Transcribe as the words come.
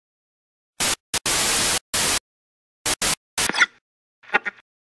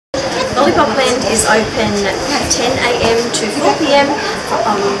Lollipop Land is open 10 AM to 4 PM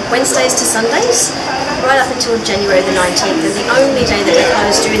on Wednesdays to Sundays, right up until January the 19th, and the only day that we're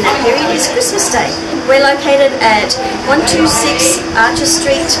closed during that period is Christmas Day. We're located at 126 Archer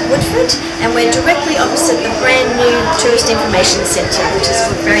Street, Woodford, and we're directly opposite the brand new Tourist Information Centre, which is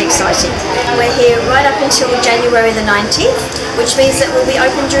very exciting. We're here right up until January the 19th, which means that we'll be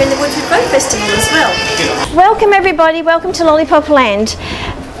open during the Woodford Folk Festival as well. Welcome everybody, welcome to Lollipop Land.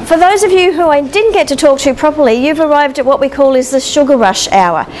 For those of you who I didn't get to talk to properly, you've arrived at what we call is the sugar rush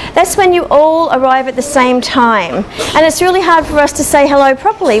hour. That's when you all arrive at the same time. And it's really hard for us to say hello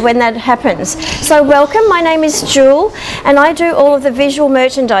properly when that happens. So welcome, my name is Jewel, and I do all of the visual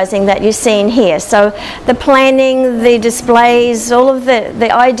merchandising that you see in here. So the planning, the displays, all of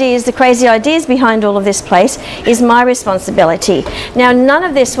the ideas, the crazy ideas behind all of this place is my responsibility. Now none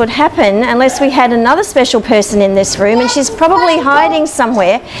of this would happen unless we had another special person in this room, and she's probably hiding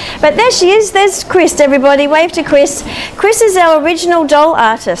somewhere. But there she is, there's Chris, everybody, wave to Chris. Chris is our original doll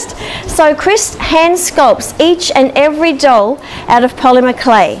artist. So Chris hand sculpts each and every doll out of polymer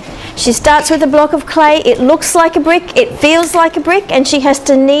clay. She starts with a block of clay, it looks like a brick, it feels like a brick, and she has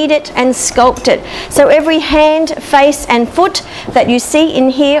to knead it and sculpt it. So every hand, face and foot that you see in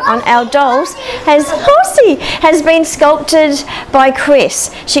here on our dolls has been sculpted by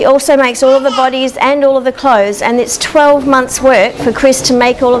Chris. She also makes all of the bodies and all of the clothes, and it's 12 months work for Chris to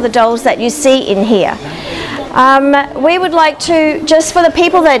make all of the dolls that you see in here. We would like to, just for the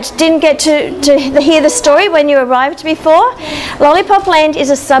people that didn't get to hear the story when you arrived before, Lollipop Land is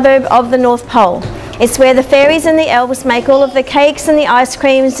a suburb of the North Pole. It's where the fairies and the elves make all of the cakes and the ice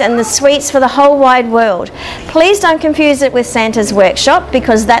creams and the sweets for the whole wide world. Please don't confuse it with Santa's workshop,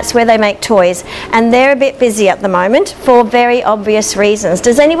 because that's where they make toys, and they're a bit busy at the moment for very obvious reasons.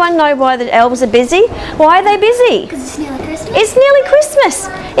 Does anyone know why the elves are busy? Why are they busy? Because it's nearly Christmas. It's nearly Christmas,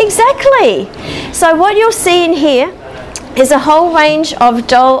 exactly. So what you'll see in here is a whole range of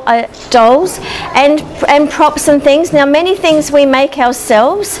dolls and props and things. Now many things we make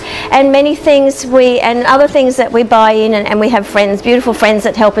ourselves, and many things and other things that we buy in, and we have friends, beautiful friends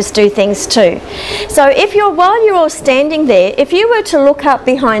that help us do things too. So while you're all standing there, if you were to look up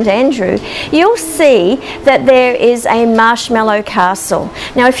behind Andrew, you'll see that there is a marshmallow castle.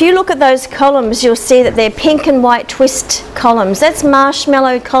 Now if you look at those columns, you'll see that they're pink and white twist columns. That's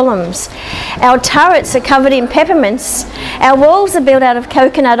marshmallow columns. Our turrets are covered in peppermints. Our walls are built out of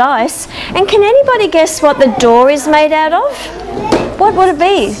coconut ice. And can anybody guess what the door is made out of? What would it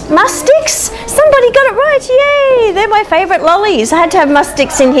be? Mustics? Somebody got it right, yay! They're my favourite lollies. I had to have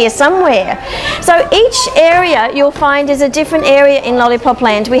mustics in here somewhere. So each area you'll find is a different area in Lollipop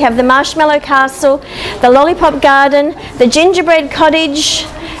Land. We have the Marshmallow Castle, the Lollipop Garden, the Gingerbread Cottage,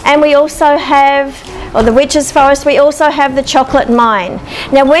 and we also have, or the Witch's Forest, we also have the Chocolate Mine.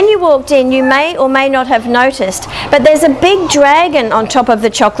 Now when you walked in, you may or may not have noticed, but there's a big dragon on top of the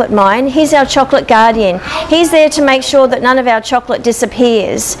Chocolate Mine. He's our chocolate guardian. He's there to make sure that none of our chocolate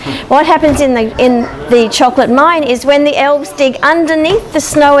disappears. What happens in the Chocolate Mine is when the elves dig underneath the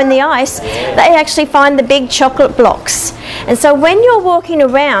snow and the ice, they actually find the big chocolate blocks. And so when you're walking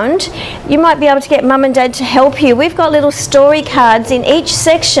around, you might be able to get Mum and Dad to help you. We've got little story cards in each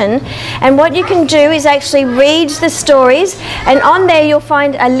section, and what you can do is actually read the stories, and on there you'll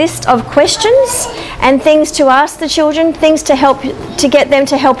find a list of questions and things to ask the children, things to get them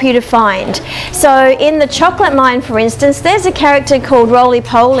to help you to find. So in the Chocolate Mine, for instance, there's a character called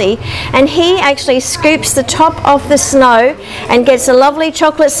Roly-Poly, and he actually scoops the top off the snow and gets a lovely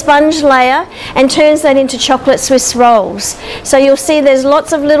chocolate sponge layer and turns that into chocolate Swiss rolls. So you'll see there's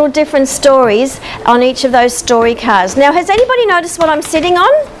lots of little different stories on each of those story cards. Now has anybody noticed what I'm sitting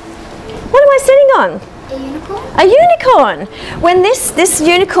on? What am I sitting on? A unicorn? A unicorn. When this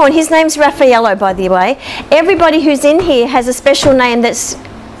unicorn, his name's Raffaello, by the way. Everybody who's in here has a special name that's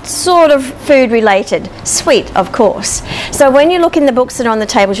sort of food related. Sweet, of course. So when you look in the books that are on the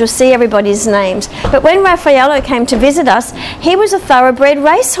tables, you'll see everybody's names. But when Raffaello came to visit us, he was a thoroughbred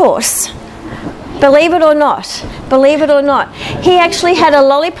racehorse. Believe it or not, believe it or not. He actually had a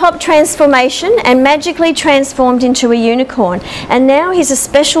lollipop transformation and magically transformed into a unicorn. And now he's a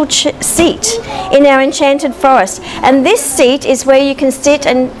special seat in our enchanted forest. And this seat is where you can sit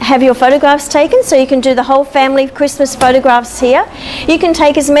and have your photographs taken, so you can do the whole family Christmas photographs here. You can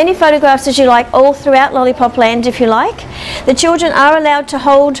take as many photographs as you like all throughout Lollipop Land if you like. The children are allowed to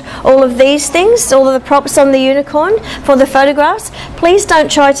hold all of these things, all of the props on the unicorn for the photographs. Please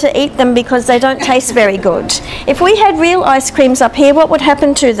don't try to eat them because they don't taste very good. If we had real ice creams up here, what would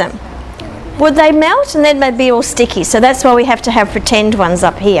happen to them? Would they melt? And then they'd be all sticky. So that's why we have to have pretend ones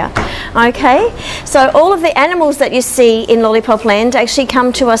up here. Okay, so all of the animals that you see in Lollipop Land actually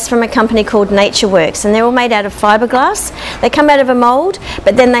come to us from a company called NatureWorks, and they're all made out of fiberglass. They come out of a mould,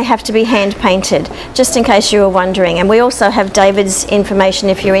 but then they have to be hand painted, just in case you were wondering. And we also have David's information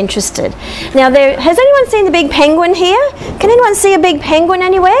if you're interested. Now, has anyone seen the big penguin here? Can anyone see a big penguin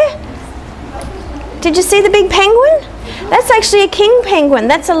anywhere? Did you see the big penguin? That's actually a king penguin.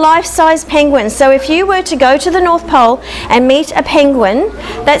 That's a life-size penguin. So if you were to go to the North Pole and meet a penguin,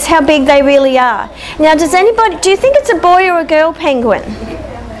 that's how big they really are. Now, do you think it's a boy or a girl penguin?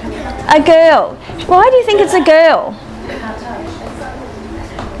 A girl. Why do you think it's a girl?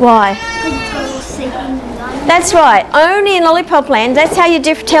 Why? That's right. Only in Lollipop Land, that's how you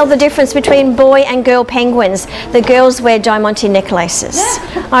tell the difference between boy and girl penguins. The girls wear diamante necklaces.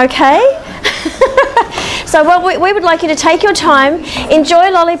 Okay? So what we would like you to take your time, enjoy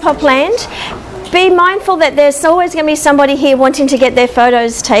Lollipop Land. Be mindful that there's always going to be somebody here wanting to get their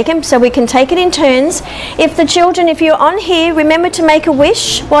photos taken, so we can take it in turns. If you're on here, remember to make a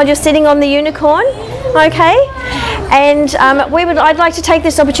wish while you're sitting on the unicorn, okay? And I'd like to take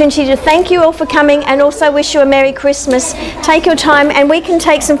this opportunity to thank you all for coming and also wish you a Merry Christmas. Take your time, and we can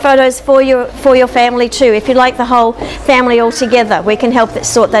take some photos for your family too. If you'd like the whole family all together, we can help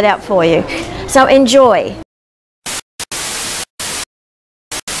sort that out for you. So enjoy.